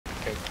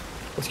Okay.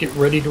 Let's get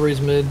ready to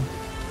raise mid.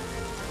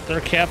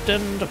 They're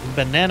captained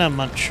Banana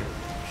Munchers.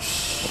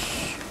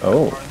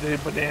 Oh. Are they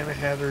banana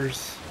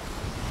headers?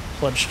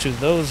 Pledge to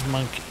those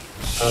monkeys.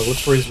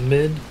 Let's raise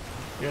mid.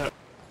 Yeah.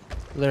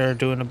 They're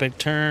doing a big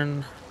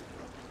turn.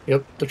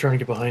 Yep, they're trying to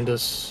get behind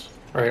us.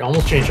 Alright,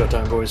 almost chain shot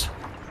time, boys.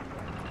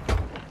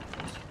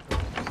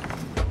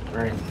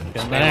 Alright.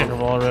 Got that anchor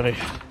ball already.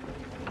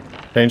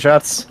 Chain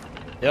shots?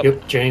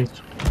 Yep,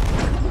 chains.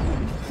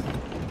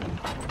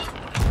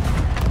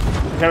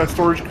 Got a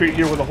storage crate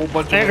here with a whole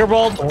bunch of Anchor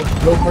ball. Go,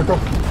 Marco.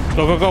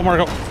 Go, go, go,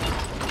 Marco.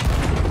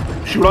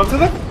 Shoot onto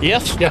them?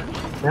 Yes. Yeah,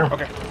 now.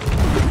 Okay.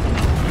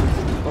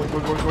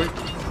 Go.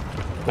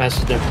 Mass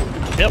is down.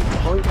 Yep.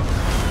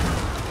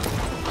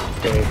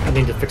 Okay, I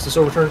need to fix this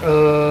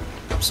overturn.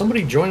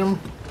 Somebody join them.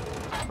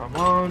 Come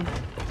on.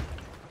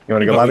 You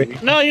want to go, Bobby?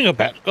 No, you go,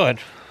 Pat. Go ahead.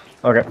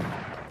 Okay.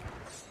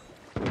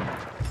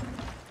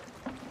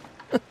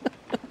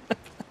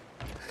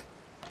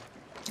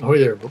 Oh,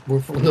 there.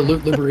 We're from the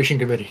Liberation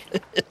Committee.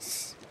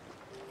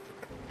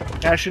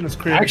 Action is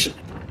crazy. Action.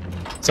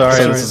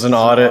 Sorry, this is an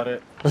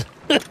audit.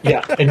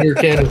 Yeah, and your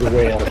cannons are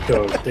way out of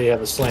code. They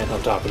have a slant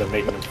on top of them,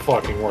 making them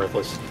fucking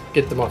worthless.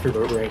 Get them off your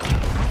boat, Ray.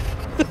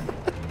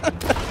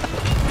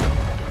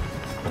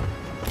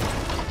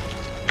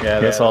 Yeah,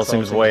 this all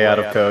seems way out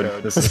of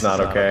code. This is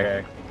not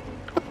okay.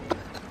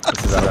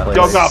 This is out of place.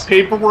 Y'all got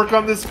paperwork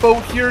on this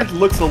boat here? It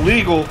looks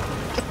illegal.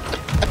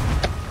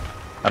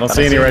 I don't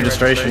see any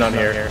registration on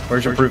here.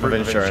 Where's your proof of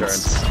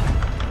insurance?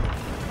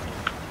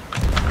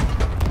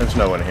 There's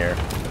no one here.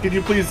 Could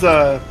you please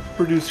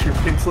produce your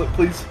pink slip,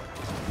 please?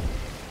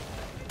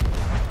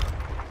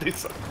 They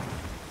suck.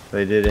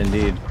 They did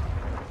indeed.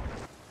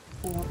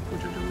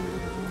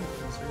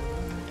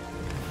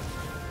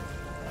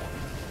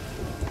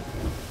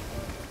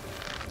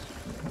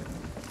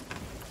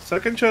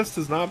 Second chest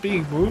is not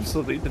being moved,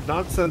 so they did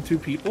not send 2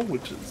 people,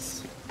 which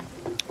is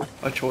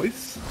a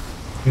choice.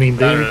 I mean,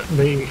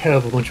 they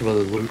have a bunch of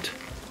other loot.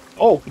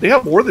 Oh, they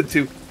have more than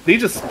 2. They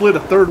just split a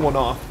 3rd one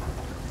off.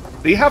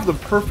 They have them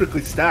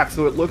perfectly stacked,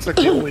 so it looks like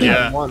they only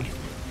have 1.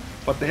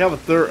 But they have a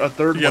third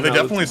one. Yeah, they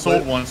definitely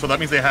sold 1, so that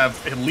means they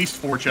have at least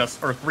 4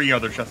 chests, or 3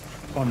 other chests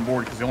on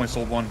board, because they only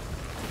sold 1.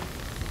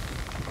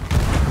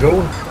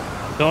 Going.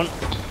 Going.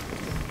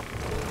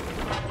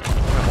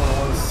 That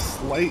one was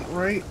slight,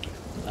 right?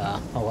 Oh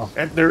well.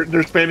 And they're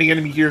spamming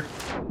enemy here.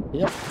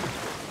 Yep.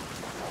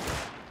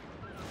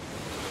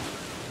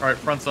 Alright,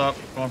 front's up,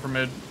 going for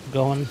mid.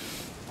 Going.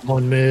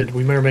 On mid.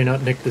 We may or may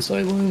not nick this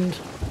island.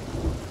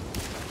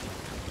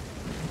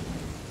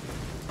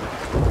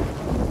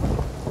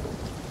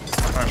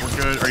 Alright, we're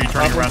good. Are you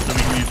turning around so we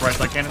can use right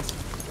side cannons?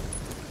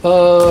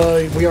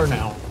 We are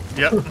now.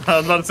 Yep, I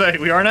was about to say,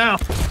 we are now.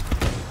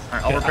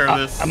 Alright, I'll repair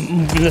this. I'm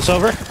moving this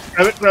over.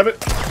 Grab it.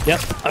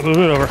 Yep, I moved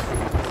it over.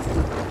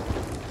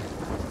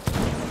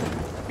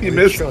 You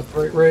missed. Shot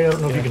right, Ray. I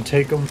don't know if you can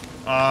take them.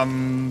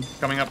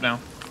 Coming up now.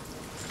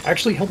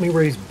 Actually, help me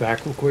raise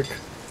back real quick.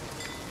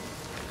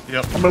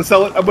 Yep, I'm gonna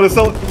sell it.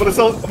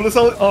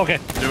 Oh, okay.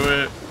 do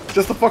it.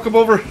 Just to fuck him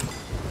over.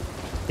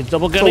 He's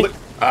double gunning. Sold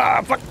it.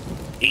 Ah, fuck.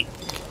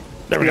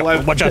 There we go.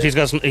 Alive. Watch out,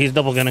 he's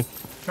double gunning.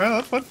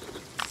 Alright, that's fun.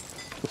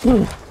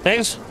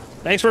 Thanks.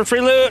 Thanks for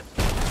free loot.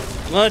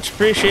 Much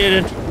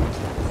appreciated.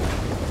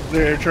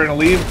 They're trying to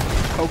leave.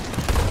 Oh.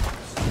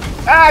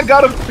 Ah,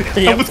 got him!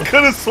 Yep. I was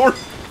gonna sort.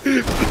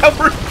 That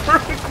worked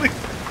perfectly.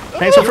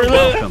 Thanks for free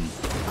loot.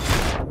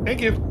 Thank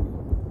you.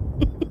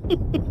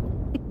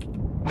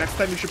 Next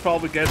time you should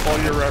probably get all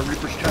your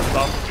Reaper's chest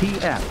off.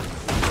 TF.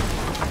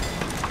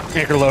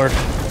 Anchor lowered.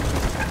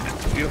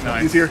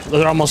 Nice. He's here.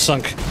 They're almost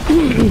sunk.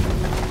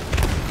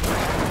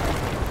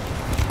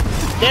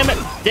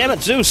 Damn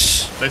it,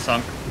 Zeus. They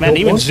sunk. Man, No,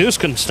 even what? Zeus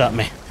couldn't stop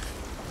me.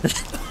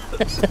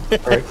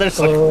 Alright, There's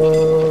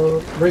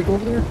Ray, go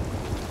over there.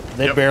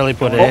 They Yep. barely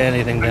put Oh,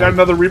 anything I got down.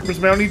 another Reaper's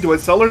bounty. Do I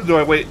sell her or do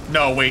I wait?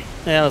 No, wait.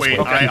 Yeah, let's wait. wait.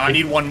 Okay. I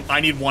need one. I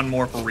need 1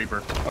 more for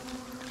Reaper.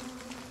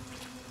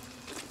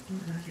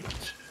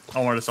 I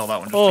wanted to sell that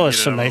one. Just Oh, to it's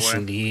get so it out of the nice way.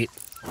 and neat.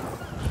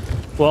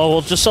 Well,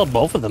 we'll just sell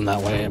both of them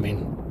that way. I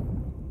mean,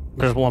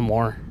 there's 1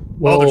 more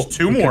Well, there's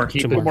 2 we could more.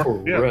 Keep 2 it more.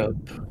 for Yeah. rep.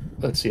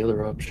 That's the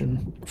other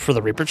option. for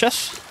the Reaper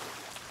chest.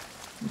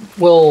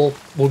 Well,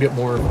 we'll get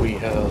more if we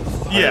have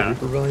higher Yeah.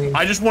 Reaper value.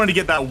 I just wanted to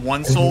get that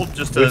 1 sold,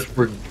 just to.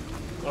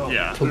 Oh,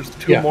 Yeah. There's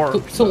 2 more.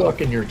 To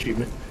lock in your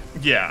achievement.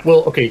 Yeah.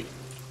 Well, okay.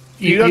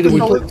 You have Either to we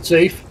sell play it? it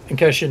safe and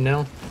cash in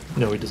now.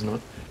 No, he does not.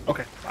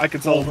 Okay, I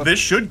can sell Well, them. this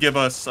should give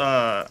us.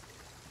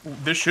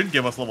 This should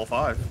give us level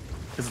 5,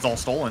 because it's all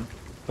stolen.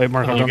 Wait,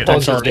 Marco, Oh, don't, get don't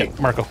that sell it target. yet.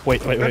 Marco,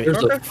 wait. There's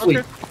Okay, a fleet.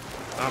 okay.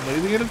 I'm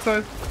leaving it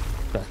inside.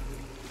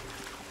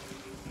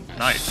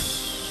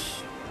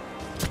 Nice.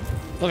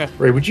 Okay.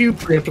 Ray, would you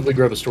preemptively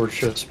grab a storage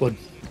chest, bud?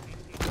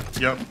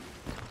 Yep.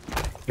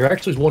 There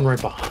actually is one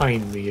right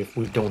behind me if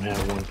we don't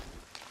have one.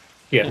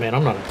 Yeah, man,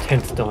 I'm not a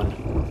 10th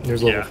done.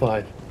 There's level Yeah.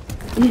 5.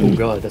 Oh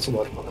god, that's a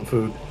lot of fucking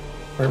food.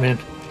 Alright, man.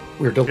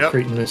 We're double Yep.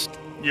 creating this.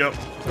 Yep.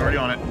 Already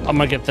on it. I'm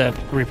gonna get that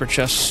Reaper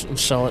chest and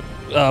sell it.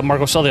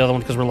 Marco, sell the other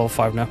one because we're level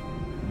 5 now.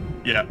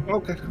 Yeah.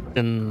 Okay.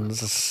 And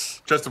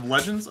this- Chest of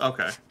Legends?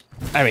 Okay.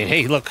 I mean,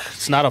 hey, look,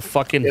 it's not a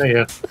fucking.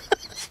 Yeah.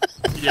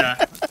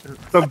 Yeah.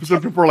 Some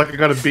people are like, I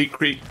got a beat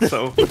creek,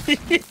 so.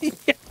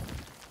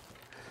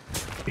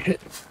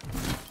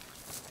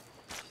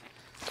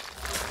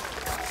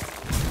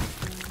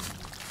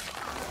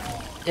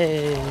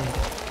 Hey.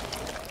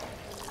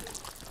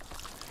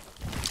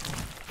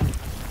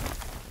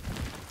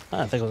 I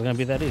didn't think it was gonna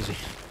be that easy.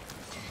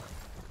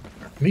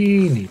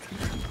 Me neither.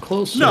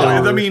 Close. No, I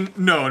enough. mean,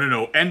 no.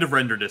 End of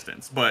render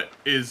distance, but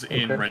is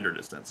in Okay. render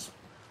distance.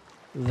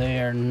 They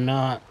are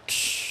not.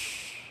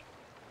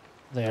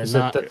 They are Is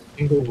not. that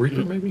single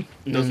Reaper, maybe?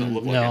 Doesn't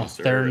look like no,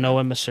 emissary there are right no now.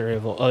 emissary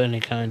of any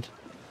kind.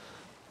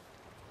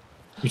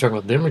 You talking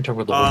about them or you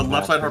talking about the one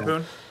Left side map?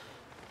 harpoon.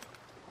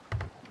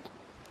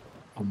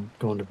 I'm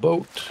going to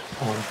boat.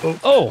 On boat.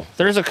 Oh,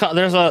 there's a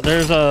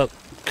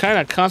kind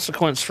of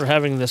consequence for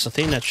having this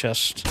Athena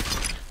chest.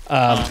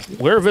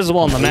 We're visible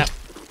on the map.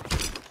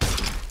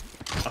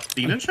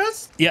 Athena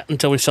chest? Yeah,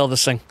 until we sell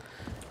this thing.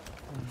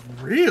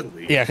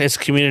 Really? Yeah, it's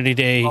Community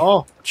Day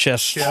Oh,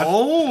 chest. yeah.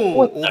 Oh,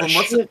 What well the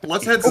then shit?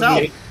 let's head Okay.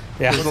 south.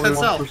 Yeah. Let's head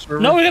south.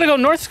 No, we gotta go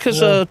north because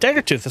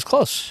Daggertooth is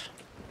close.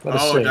 Gotta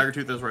Oh, say,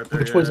 Daggertooth is right there.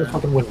 which yeah, way's the yeah.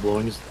 fucking wind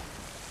blowing? Is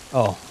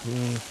Oh,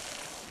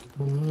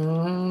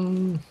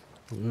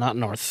 not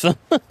north.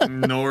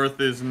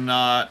 North is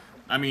not.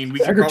 I mean, we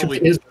could Daggertooth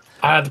probably. is.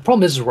 The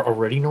problem is we're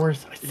already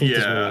north. I think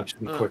this will Yeah.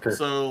 actually be quicker.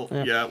 So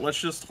Yeah. yeah,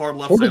 let's just hard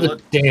left Port of sail the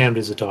it. Damned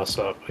is a toss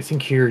up. I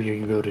think here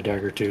you go to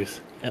Daggertooth.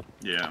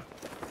 Yeah.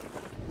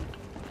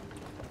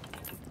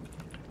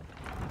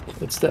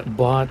 It's that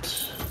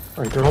bot.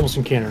 Alright, they're almost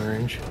in cannon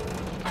range.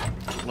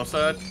 Left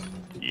side.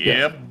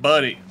 Yeah,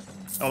 buddy.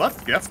 Oh,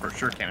 that's for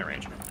sure cannon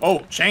range. Oh,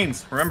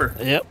 chains. Remember.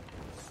 Yep.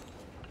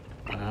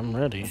 I'm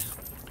ready.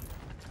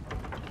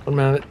 1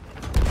 minute.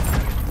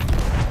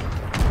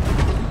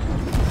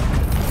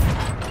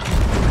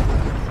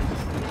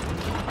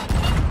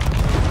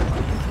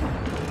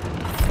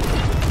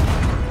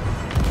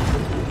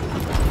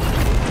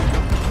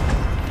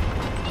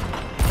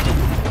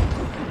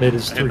 Mid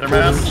is Hit 3 their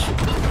quarters. mass.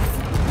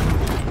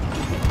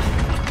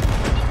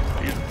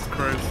 Jesus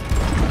Christ.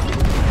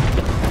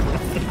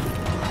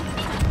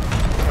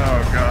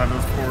 Oh god,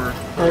 those poor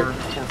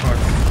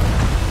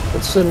fucks.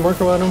 Let's send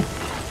Marco at him.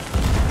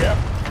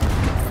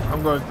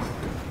 I'm going.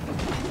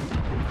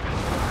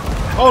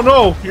 Oh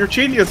no, you're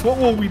genius. What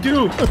will we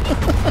do? Alright.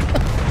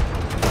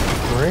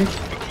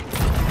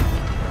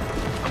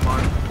 Come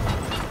on.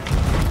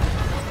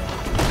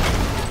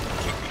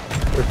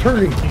 They're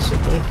turning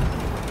decently.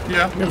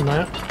 Yeah. Give them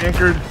that.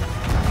 Anchored.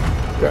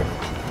 Okay.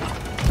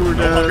 We're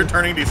No longer dead.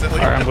 turning decently.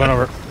 All right, I'm going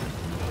over.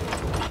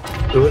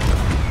 Do it.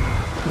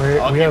 Right,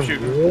 I'll we keep have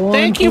shooting. one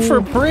Thank you for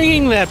tool.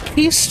 bringing that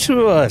piece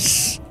to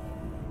us.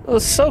 It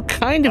was so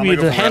kind of I'm you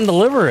gonna go to for hand that.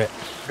 deliver it.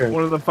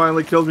 One of them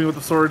finally killed me with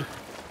the sword.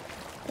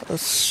 It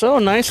was so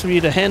nice of you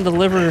to hand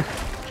deliver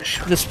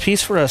this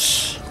piece for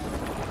us.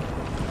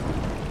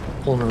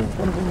 Pulling her in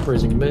front of him,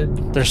 raising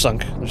mid. They're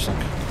sunk. They're sunk.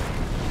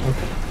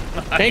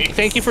 Okay.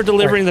 Thank you for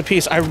delivering the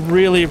piece. I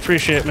really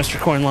appreciate it, Mr.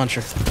 Coin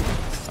Launcher.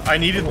 I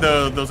needed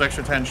those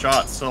extra 10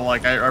 shots, so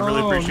like I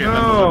really appreciate them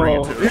no.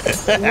 delivering it to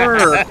us. It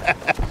worked.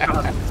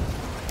 God.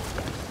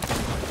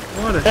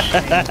 What a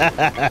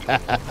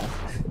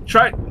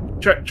shame.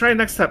 Try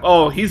next time.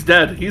 Oh, he's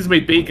dead. He's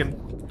made bacon.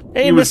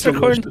 Hey, He was Mr.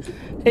 Coin. delicious.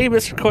 Hey,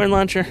 Mr. Coin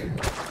Launcher.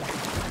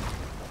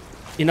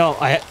 You know,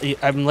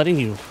 I'm letting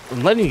you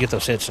get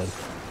those hits in.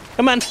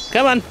 Come on,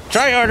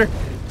 try harder.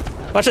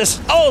 Watch this.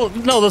 Oh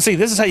no, let's see.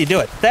 This is how you do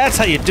it. That's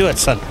how you do it,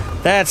 son.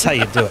 That's how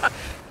you do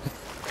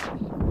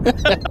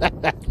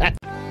it.